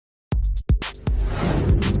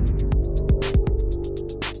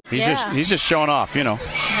He's just showing off, you know.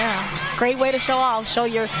 Yeah, great way to show off. Show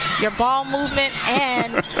your ball movement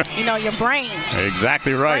and, you know, your brains.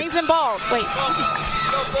 Exactly right. Brains and balls. Wait.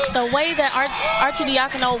 The way that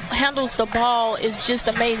Arcidiacono handles the ball is just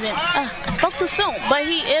amazing. I spoke too soon, but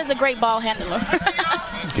he is a great ball handler.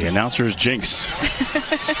 The announcer's jinx.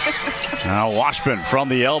 Now Washpun from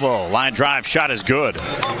the elbow. Line drive shot is good.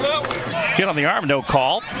 Hit on the arm, no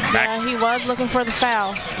call. Yeah, he was looking for the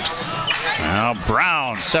foul. Now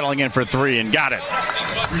Brown settling in for three and got it.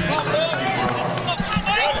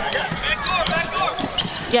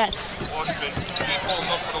 Yes.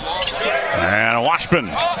 And Washpun.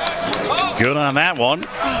 Good on that one.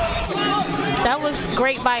 That was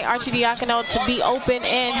great by Arcidiacono to be open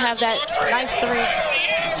and have that nice three.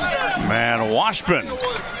 Man, Washpun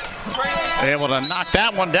able to knock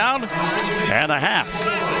that one down. And the half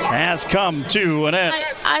has come to an end.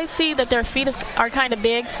 I see that their feet are kind of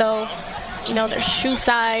big, so, you know, their shoe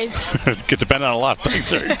size. It could depend on a lot of things.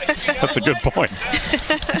 That's a good point.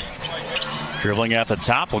 Dribbling at the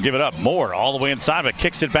top, will give it up. Moore all the way inside, but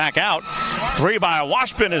kicks it back out. Three by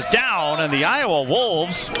Washpun is down, and the Iowa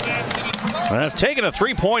Wolves have taken a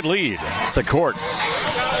 3-point lead at the court.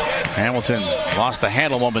 Hamilton lost the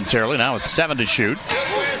handle momentarily. Now it's 7 to shoot.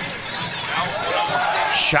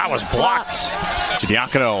 Shot was blocked.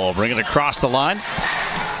 Arcidiacono will bring it across the line.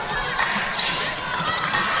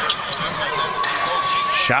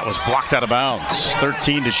 Shot was blocked out of bounds.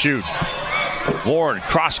 13 to shoot. Ward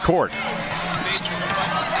cross court.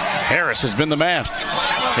 Harris has been the man.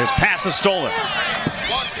 His pass is stolen.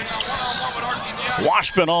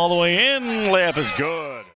 Washpun all the way in. Layup is good.